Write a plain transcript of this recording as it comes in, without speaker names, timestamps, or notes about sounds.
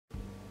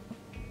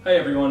Hi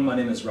everyone, my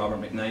name is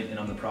Robert McKnight and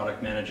I'm the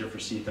product manager for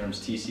C-Therm's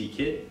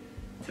TCkit.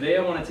 Today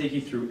I want to take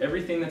you through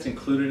everything that's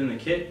included in the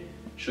kit,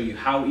 show you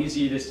how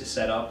easy it is to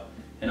set up,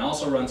 and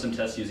also run some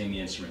tests using the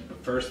instrument.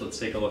 But first, let's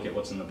take a look at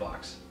what's in the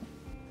box.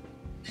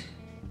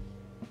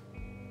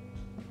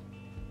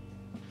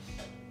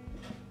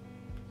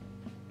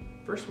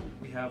 First,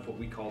 we have what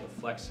we call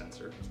the flex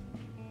sensor.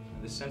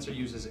 This sensor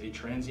uses a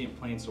transient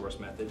plane source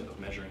method of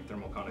measuring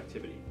thermal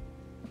conductivity.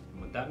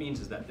 What that means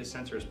is that this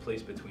sensor is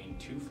placed between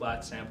two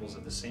flat samples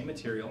of the same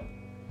material,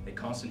 a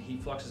constant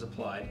heat flux is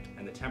applied,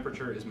 and the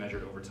temperature is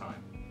measured over time.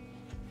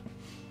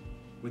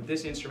 With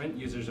this instrument,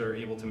 users are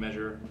able to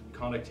measure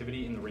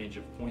conductivity in the range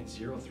of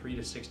 0.03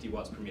 to 60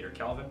 watts per meter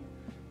Kelvin,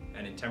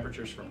 and in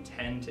temperatures from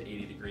 10 to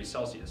 80 degrees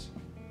Celsius.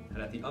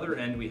 And at the other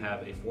end, we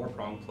have a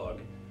 4-prong plug,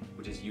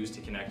 which is used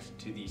to connect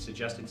to the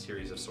suggested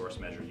series of source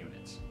measure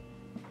units.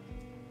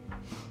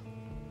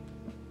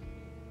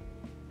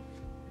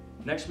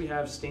 Next, we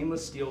have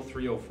stainless steel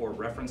 304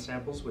 reference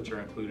samples, which are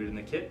included in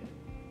the kit.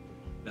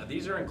 Now,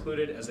 these are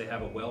included as they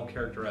have a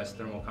well-characterized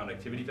thermal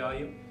conductivity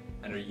value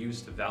and are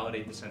used to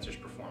validate the sensor's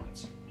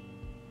performance.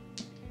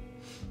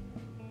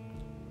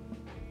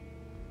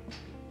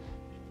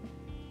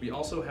 We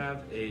also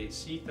have a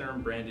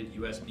C-Therm branded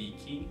USB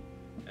key,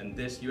 and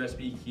this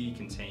USB key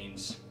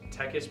contains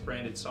Techist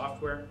branded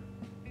software,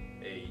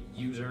 a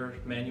user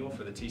manual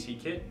for the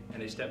TCkit,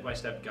 and a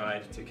step-by-step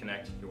guide to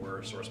connect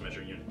your source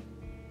measure unit.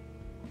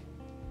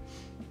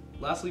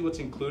 Lastly, what's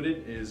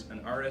included is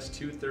an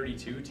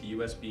RS-232 to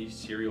USB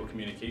serial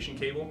communication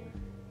cable.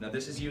 Now,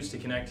 this is used to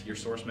connect your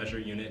source measure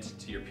unit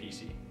to your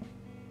PC.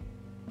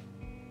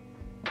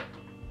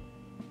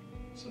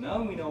 So now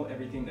that we know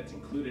everything that's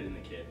included in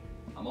the kit,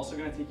 I'm also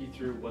going to take you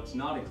through what's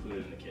not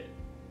included in the kit.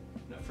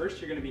 Now,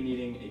 first you're going to be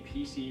needing a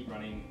PC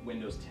running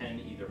Windows 10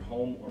 either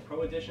Home or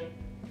Pro Edition,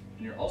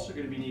 and you're also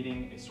going to be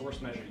needing a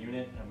source measure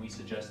unit, and we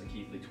suggest the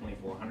Keithley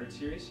 2400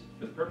 series.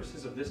 For the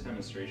purposes of this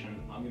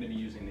demonstration, I'm going to be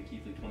using the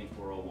Keithley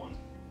 2401.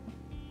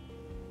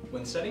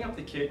 When setting up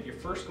the kit, you're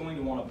first going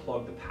to want to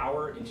plug the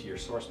power into your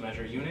source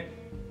measure unit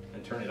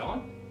and turn it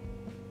on.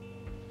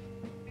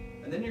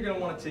 And then you're going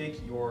to want to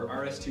take your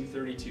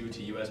RS-232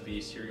 to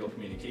USB serial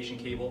communication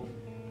cable,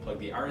 plug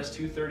the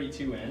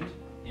RS-232 end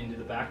into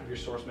the back of your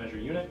source measure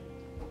unit,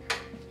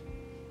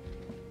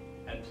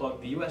 and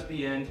plug the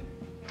USB end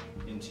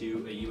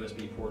into a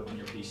USB port on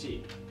your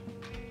PC.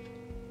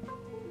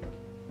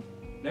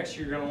 Next,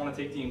 you're going to want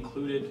to take the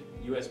included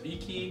USB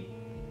key,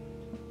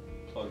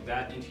 plug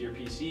that into your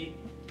PC,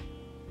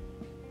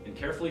 and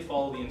carefully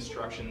follow the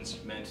instructions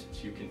meant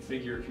to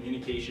configure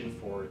communication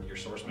for your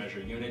source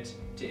measure unit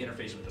to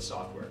interface with the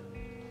software.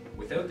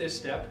 Without this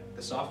step,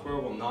 the software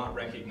will not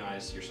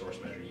recognize your source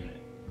measure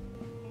unit.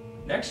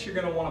 Next, you're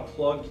going to want to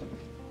plug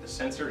the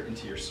sensor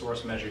into your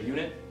source measure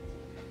unit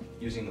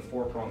using the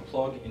 4-prong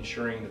plug,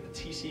 ensuring that the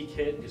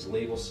TCkit is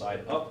label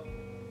side up.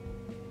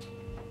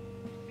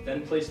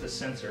 Then place the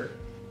sensor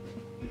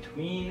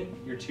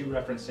between your two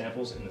reference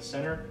samples in the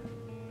center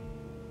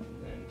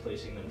and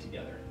placing them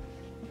together.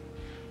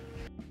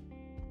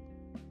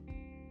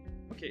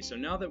 Okay, so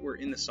now that we're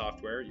in the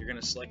software, you're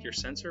going to select your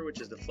sensor,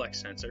 which is the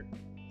flex sensor.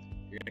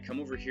 You're going to come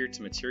over here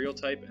to material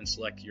type and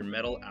select your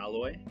metal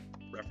alloy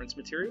reference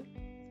material,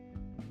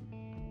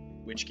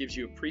 which gives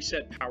you a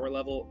preset power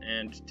level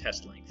and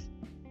test length.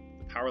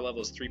 The power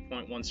level is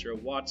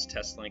 3.10 watts,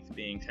 test length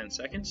being 10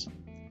 seconds.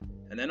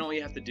 And then all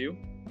you have to do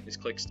is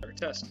click Start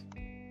Test.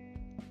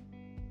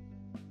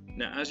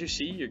 Now, as you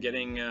see, you're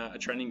getting a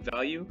trending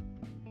value,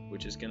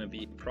 which is going to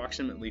be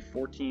approximately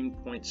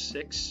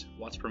 14.6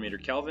 watts per meter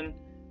Kelvin,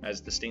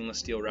 as the stainless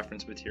steel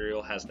reference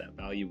material has that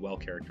value well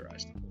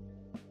characterized.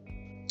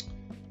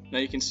 Now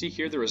you can see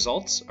here the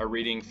results are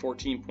reading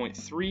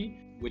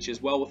 14.3, which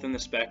is well within the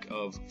spec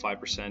of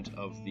 5%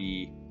 of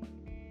the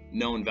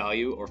known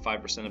value, or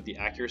 5% of the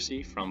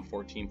accuracy from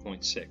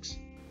 14.6.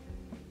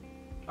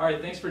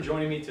 Alright, thanks for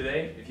joining me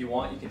today. If you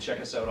want, you can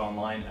check us out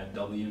online at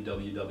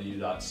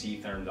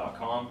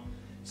www.ctherm.com.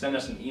 Send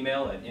us an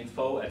email at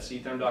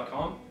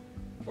info@ctherm.com,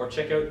 or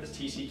check out the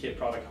TCkit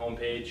product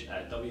homepage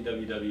at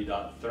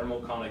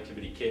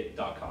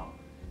www.thermalconductivitykit.com.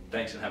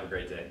 Thanks and have a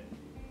great day.